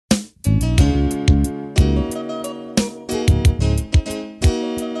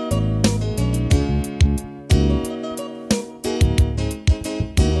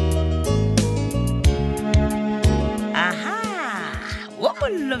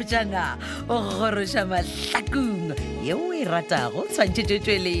bjanga o goroša mahlakong yeo e ratago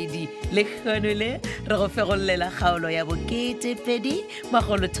tshwantšhetšetšweledi le kgono le re go fegollela kgaolo ya bokete pedi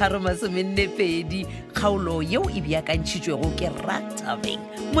magolo tharo masomenne pedi kgaolo yeo e beakantšhitšwego ke Ratabeng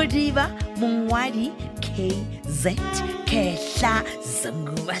Modiba mongwadi KZ Kehla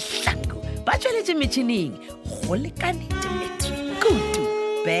Zangumahlangu ba tšweletše metšhineng go lekane Dimitri Kutu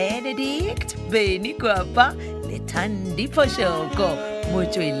Benedict Beni Kwapa le Thandi Poshoko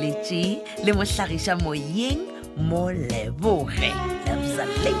motsweletši le mohlagiša moyeng mo Leboge Lebza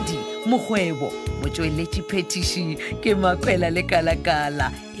Lady Mokgwebo motsweletši phetiši ke Makwela le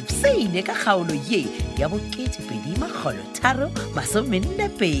Kalakala ipseine ka kgaolo ye ya bokete pedi magolo tharo masomenne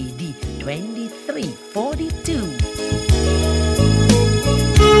pedi 2342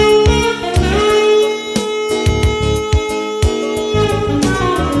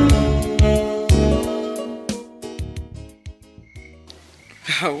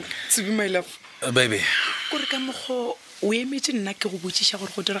 How? Tsubi my love. Baby. Kore ka mokgo o emetse nna ke go botšiša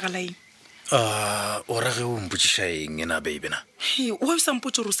gore go diragala eng. O ra ge o mpotšiša eng ena baby na? Hey, wa sa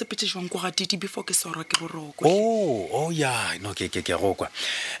mpotša gore o sepetse jwang kwa ga Titi before ke sorwa ke boroko. Oh yeah, no ke a go kwa.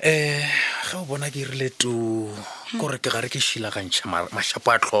 Ge o bona ke rile tu gore ke gare ke šilagantšha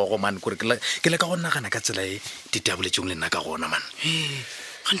mašhapo a tlhogo man gore ke le ka go nagana ka tsela e ditaboletšong le nna ka gona man.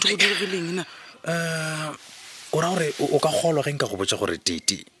 Ga nto go diregeleng na. O ra gore o ka kgolwa ge nka go botša gore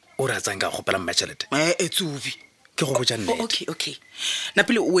Titi o re a tsang ka kgopela mmatšhelete Tsubi ke go botša nnete. Okay na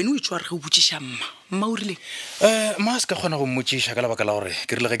pele wena o itšwa re go botšiša mma o rile ma se ka kgona go mmotšiša ka lebaka la gore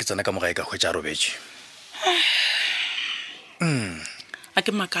ke rile ge ke tsena ka mogae ka hwetša robetše. a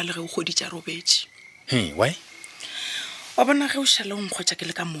ke makale ge o goditša robetše. Why? wa bona ge o šala o nkgwetša ke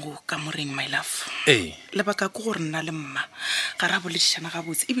le ka moreng my love lebaka ke gore nna le mma ga ra boledišana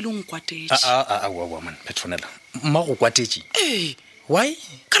gabotse ebile o nkwatetše. Man Petronella mma go kwatetše. Why?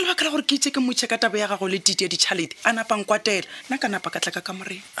 ka lebaka la gore ke itse ke motšhe ka taba ya gago le Titi ya ditšhalete a napa nkwatela nna ka napa ka tla ka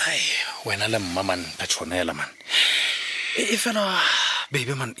moreng. Wena le mma man Petronella man e fela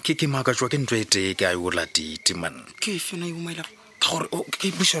baby man ke makatswa ke ntho e tee ke a o la Titi man. Ke e fena yo my love ka gore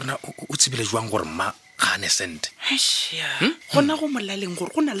ke buša rona o tsebile jwang gore mma ga ne sente. gona go molaleng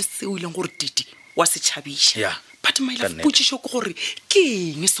gore go na le seo ileng gore Titi wa se tšhabiša but my love potšišo ke gore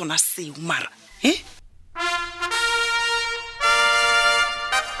ke eng sona seo mara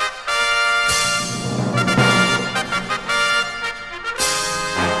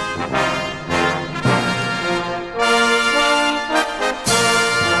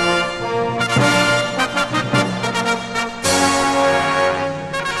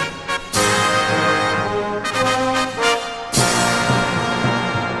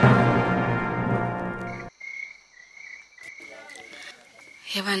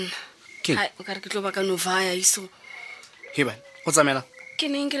o ka re ke tlo ba ka novaya iso Heban go tsamela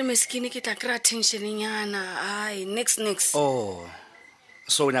ke neng ke re meskini ke tla kry attentioneng yana next so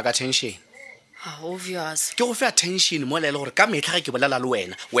o nyaka attention obvious ke go fe attention mo le gore ka metlha ge ke bolela le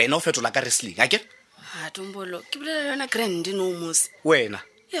wena o fetola ka wrestling a ke tombolo ke bolela le yona grand no mos wena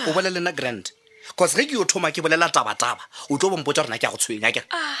o bolela nna grand cause ge ke yo thoma ke bolela taba o tlo bompotsa rena ke a go tshwenya a ke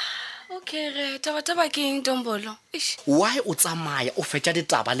okay re taba ke eng tombolo why o tsamaya o fetša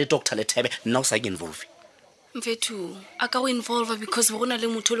ditaba le Dr Lethebe nna o sa ke involve mfethu a ka go involve because go na le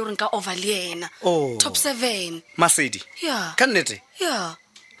motho le gore nka over le yena top 7 Masedi ka nnete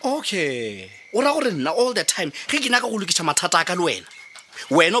okay o ra gore nna all the time ge ke naka go lokiša mathata a ka le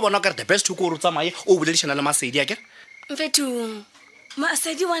wena o bona ka re the best go re o tsamaye o boledišana le Masedi a ke mfethu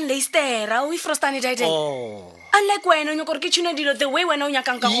Masedi one Leicester o ifrostane daide unlike wena o nyaka gore ke tshune dilo the way wena o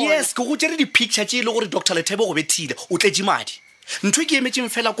nyakang ka gona yes ke go tšere di-picture tše e le gore Dr Lethebe go bethile o tletše madi ntho ke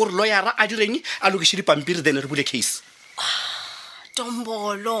emetseng fela kore lawyera a direng a lokiše dipampiri then re bule case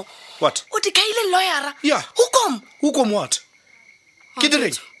tombolo what o di kaile lawyera who come what ke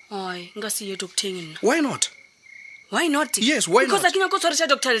direng nka se ye docteng nna why not yes because a ke nyaka go tshwariša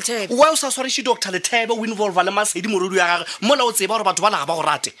Dr Lethebe why o sa tshwariše Dr Lethebe o involva le Masedi morodi ya gage mola o tseba gore batho ba laga ba go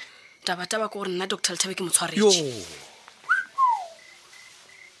rate taba ke gore nna Dr Lethebe ke motshwaretše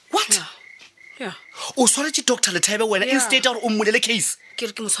what o tshwaretše Dr Lethebe wena instead ya gore o mmolele case ke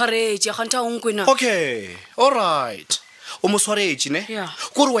re ke motshwaretše ganta o nkwena okay all right o motshwaretše ne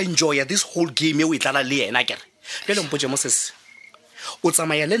kore wa enjoya this whole game e o e tlala le yena kere pele mpotse mo sese o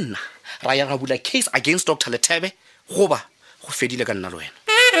tsamaya le nna ra ya ra bula case against Dr Lethebe goba go fedile ka nna le wena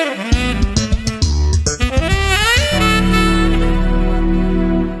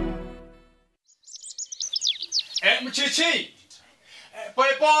Mchichi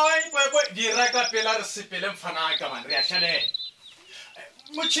boy di reka pela re sepele mfana ka man re a shale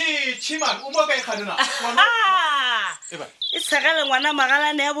Mochichi man, o mo ka ikganela. E tshegele ngwana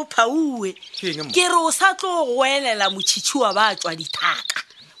magalane ya bophauwe. Ke re o sa tlo go elela motšhitšhi wa ba tswa dithaka.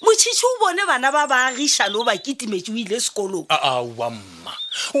 Motšhitšhi o bone bana ba ba agiša lo ba kitimetše o ile sekolong. Wa mma.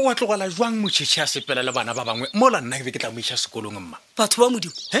 O wa tlogela jwang motšhitšhi a sepela le bana ba bangwe mola nna ke be ke tla mo iša sekolong mma. Batho ba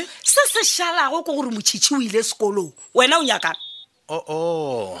modimo. Se se šalago ke gore motšhitšhi o ile sekolong. Wena o nyakang?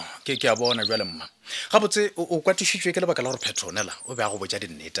 Ke a bona jwale mma. Gabotse o kwatišitšwe ke lebaka la gore Petronela o be a go botša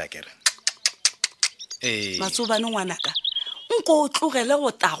dinnete a kere. Matsobane ngwanaka. Nko o tlogele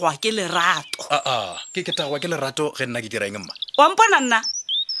go tagwa ke lerato. Ke tagwa ke lerato ge nna ke dirang mma. Wa mpona nna?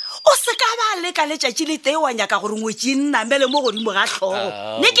 O se ka ba le ka letšatši le tee wa nyaka gore ngwetši nnamele mo godimo ga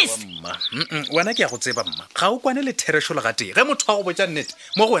tlhogo. Wena ke ya go tseba mma. Ga o kwane le theresho le gatee ge motho wa go botša nnete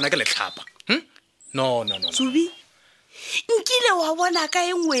mo go wena ke letlhapa. No. Tsubi, nkile wa bona ka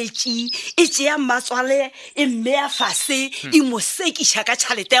e ngwetši e tšea mmatswale e mme ya fase e mo sekiša ka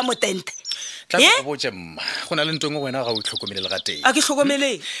tšhalete ya motente. Tla go botše mma go na le ntong wena ga o itlhokomele le gatee. A ke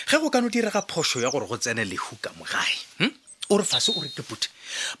tlhokomeleng ge go ka no direga phošo ya gore go tsene lehu ka mo gae o re fase o re ke puthe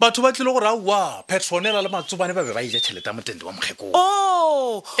batho ba tlile gore aowa Petronela le Matsobane ba be ba ija tšhelete ya motende wa mokgekong.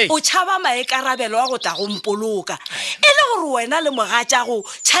 O tšhaba maekarabelo wa go tla go mpoloka e le gore wena le mogatšago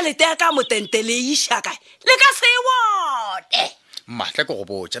tšhelete ya ka motente le iša kae le ka se e bone. Maatla ke go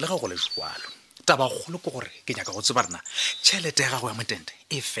botša le ga go le jwalo taba kgolo ke gore ke nyaka go tseba rena tšhelete ya gago ya motende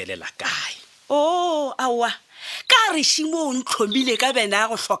e felela kae. Aowa ka re šimo o ntlhomile ka bena ya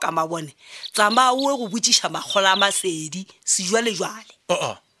go hloka mabone tsamaya oe go botšiša makgola a masedi sejwalejwale.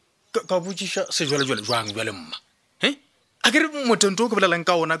 Ka botšiša sejwalejwale jwang jwale mma a kere motento o ke bolelang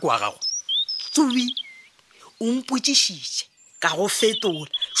ka ona ke wa gago. Tsubi o mpotšišitše ka go fetola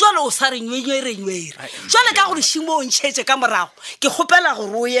jwale o sa re nywenywerenyere jwale ka gore šimo o ntšhetše ka morago ke kgopela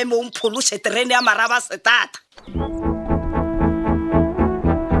gore o eme o mphološe terene ya maraba setata.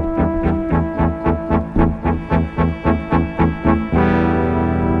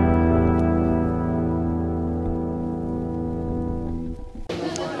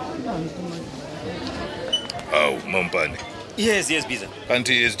 Mampane. Yes, Biza.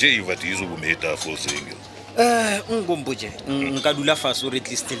 Kanti SJ what is ukumeta for single. Ngomboje, nka dula fase o re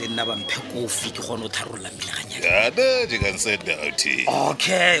tliste le nna ba mphe kofi ke gone o tharolla mmele ganyana. Yeah, that you can set the outie.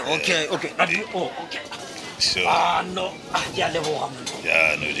 Okay. Okay. Sure. No. Ya leboga monna.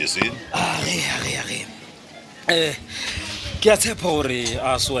 Yeah, no Jason. Ke a tshepa gore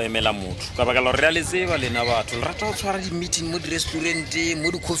a so emela motho ka baka la re a letseba lena batho le rata go tshwara di-meeting mo di-restaurante mo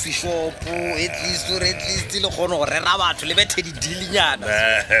di-coffee shop at least le kgone go rera batho le bethe di-dealnyana.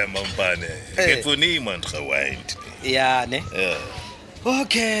 Mampane ke for niemand gewind. Ya ne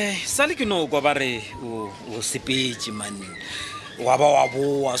okay sale ke no kwa ba re o sepetse man wa ba wa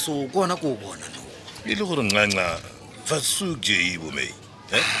boa so kona ko bona no e le gore ncanca vasuje ibo me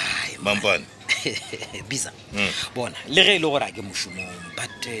Mampane. Biza bona le ge ile gore a ke mošomong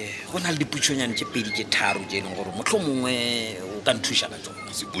but go na le diputšonyane tše pedi tše tharo tše e leng gore motlho mongwe o ka nthuša ka tsona.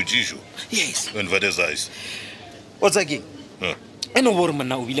 Seputšišo? Yes. And what is this? O tsakeng e no bore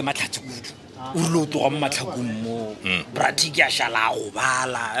monna o bile matlhatse kudu o rile o toga mo matlhakong mo brati ke a šala a go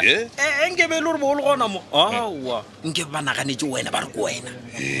bala nke be e le gore bo le gona mo aowa nke ba naganetse wena ba re ko wena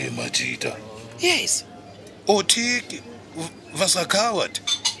Matita. yes Otiki vasakawat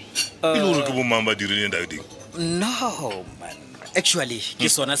ilore ke bomamba dirile nda ding. No man actually ke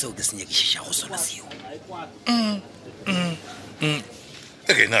sona seo ke senyekišiša go sona seo.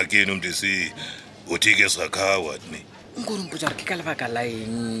 Okay na ke no mdisi otiki sakawat ne nkore mpotsa re ke ka lebaka la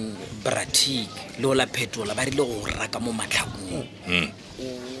eng bratic le ola petola ba rile go raka mo matlhakong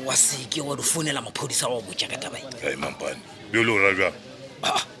wa seke wa di founela maphodisa wa botša ka taba ai Mampane bjolo ra jang.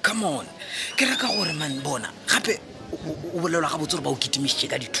 Come on ke reka gore man bona gape o bolelwa ga botse gore ba o kitimišitše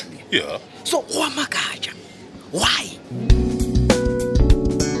ka dithunya. Yeah. So go a makatša why?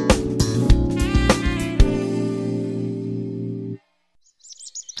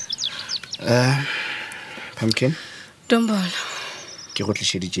 Pumpkin Dombola. ke go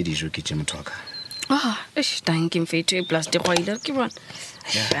tlišeditše dijo ke tše mothoka. Danke mfethu plus di goile ke bona.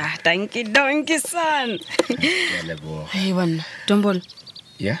 Danke son. Ke leboga. Hey bana Dombola.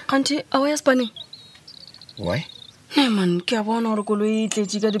 Yeah. Kanti a wa spanning? Why? Man ke a bona gore koloi e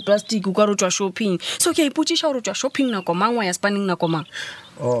tletše ka di-plastic o ka re o tšwa shopping so ke a ipotšiša gore o tšwa shopping nako mang wa ya spanning nako mang.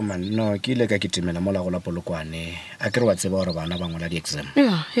 Man no ke ile ka kitimela mola go la polokwane a kere wa tseba gore bana ba ngola di-exam.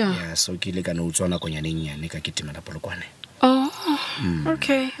 Yeah, so ke ile ka no utswa nakonyane nyane ka kitimela polokwane.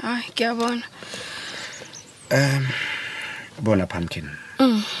 Okay ke a bona. Bona Pumpkin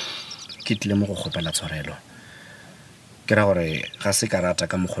ke tlile mo go kgopela tshwarelo ke ra gore ga se ka rata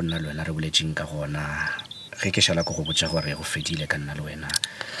ka mokgonna le wena re boletšeng ka gona ge ke šala ko go botša gore go fedile ka nna le wena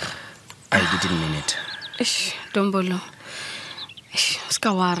I didn't mean it. Dombolo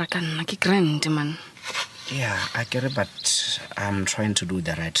ska wara ka nna ke grand man. Yeah, I get it, but I'm trying to do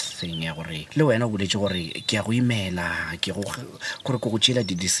the right thing ya gore le wena o boletse gore ke ya go imela ke go gore go tšela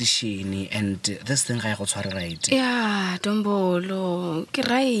di decision and this thing ga go tshware right. Yeah, Dombolo ke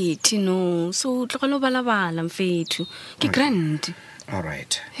right no so tlogelo balabala mfethu ke grand. All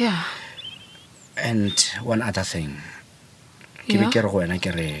right. Yeah. And one other thing. Ke be ke re go wena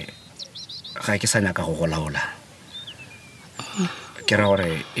ke re ga ke sa nyaka go go laola. Ke re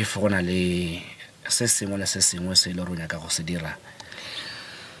gore if gona le se sengwe le se sengwe se le ronya ka go se dira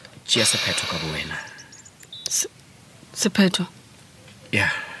tšea sephetho ka bowena. Sephetho?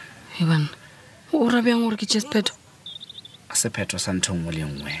 Yeah. Eban o ra bjang gore ke tšea sephetho? Sephetho sa ntho nngwe le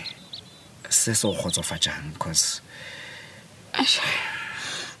nngwe se se go kgotsofatšang because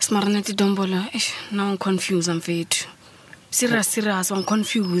smaranete Dombolo now I'm confused mfethu. Serious I'm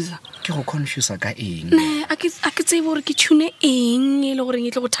confused. Ke go confuse ka eng? Ne a ke tsebe gore ke tune eng e le gore e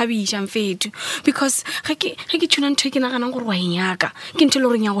tle go thabisha mfethu because ge ke tune ntho ke naganang gore wa enyaka ke ntho le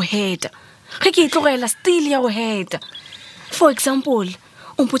gore ya go heta ge ke tlogela still ya go heta. For example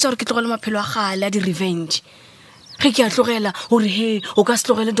o mpotsa gore ke tlogela maphelo a gale a di revenge ge ke a tlogela gore he o ka se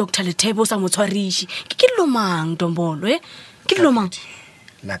tlogele Dr Lethebe o sa mo tshwariše ke lo mang Dombolo ke lo mang?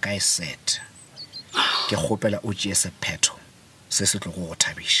 Like I said ke gopela o tšee sephetho se se tlo go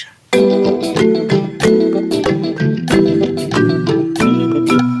thabisha.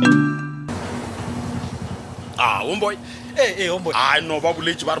 Homeboy. Homeboy. No ba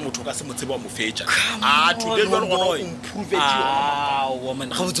boletse ba re motho ka se motsebe wa mo fetša. Today jwa le gona o improve woman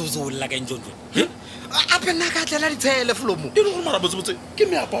ga botse o lla ka njonjo. A pena ka tlela ditshele folomo. Di le go mara botse ke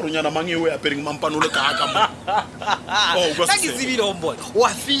meaparonyana mang eo ya pereng mampano le ka mo. Ka ke tsebile homeboy wa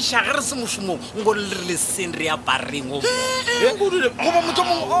fisha ge re se mošomong ngo le re le sen re apareng go ba motho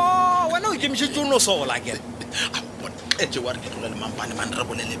mongwe wena o ikemišetse o no sola kere etse wa re ke tlole le mampane man re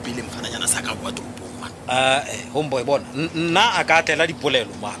bolele pele mfananyana sa ka kwa tropong man. Homeboy bona nna a ka tlela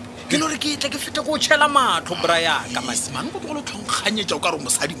dipolelo mape ke no re ke tle ke fete go tšhela matlo braya ka man go tlogole tlhonkganyetša o ka re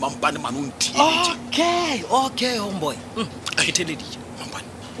mosadi mampane man o ntietse. Okay homeboy ke theledije mampane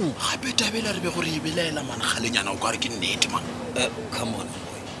gape tabela re be gore e belela man galenyana o ka re ke nnete man. Come on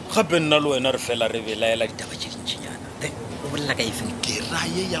boy gape nna le wena re fela re belela ditaba tše dintšhinyana then o bolela ka efeng ke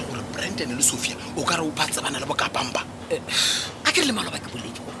raye ya gore Brandon le Sophia o ka re o phatsa bana le bokapampa a ke re le maloba ke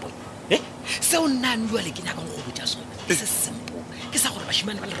boletse homeboy seo nna nduwa le ke nyakang go botša sone se simple ke sa gore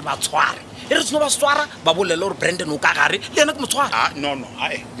bashimane ba le re ba tshware e re tseno ba swara ba bolele gore Brandon o ka gare le yena ke motshwara. No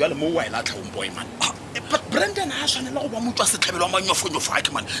jale mo wa ela tlhaong boy man. But Brandon ha tshwanela go ba motswa setlhabelo wa manyofonyofo a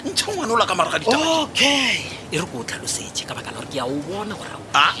ke man ntšha ngwana o la ka mare ga ditaba. Okay e re ko tlhalosetse ka baka la gore ke a o bona gore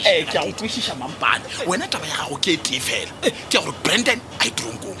ke a o twišiša mampane wena taba ya gago ke e tee fela ke ya gore Brandon a e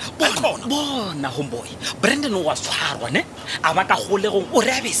tronkong bona homeboy Brandon o wa tshwarwa ne a ba ka golegong o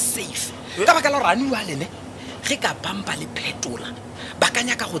re a be safe ka baka la gore a niwa lene ge ka pampa le phetola ba ka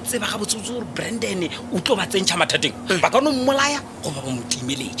nyaka go tseba ga botsotso gore Brandon o tlo ba tsentšha mathateng ba ka no mmolaya go ba ba mo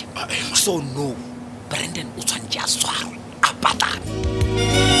timeletša. So no Brandon o tshwanetse a tshwarwe a patane.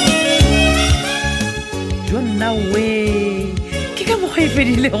 Jonna we ke ka mokgwa e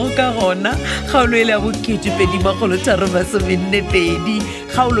fedilego ka gona kgaolo e le ya bo-2032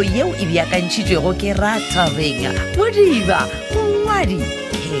 kgaolo yeo e beakantšhitšwego ke Ratabeng modiba mongwadi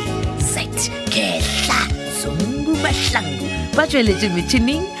KZ Kehla Zungu Mahlangu ba tšweletše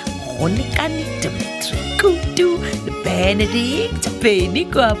metšhineng go lekane Dimitri Kutu le Benedict Penny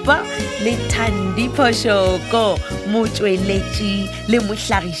Kwapa le Thandi Phoshoko motšweletši le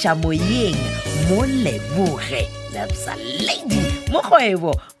mohlagiša moyeng mo Leboge Lapsa Lady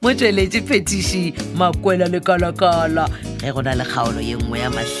mokgwebo motšweletši phetiši Makwela le Kalakala ge go na le kgaolo ye nngwe ya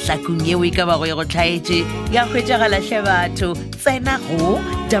Mahlakong yeo e ka bago ye go tlhaetše ya hwetšagalahle batho tsena go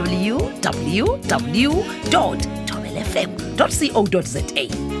www.fm.co.za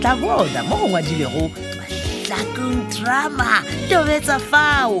tla bona mo go ngwadilego Mahlakong drama tobetsa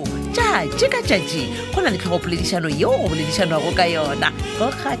fao tšatši ka tšatši go na le tlhogopoledišano yeo go boledišanwago ka yona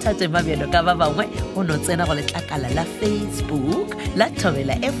go kgathatse mabjano ka ba bangwe go no tsena go letlakala la Facebook la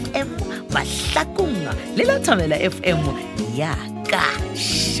Thobela FM Mahlakong le la Thobela FM ya ka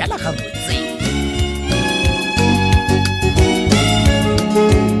šala gabotse.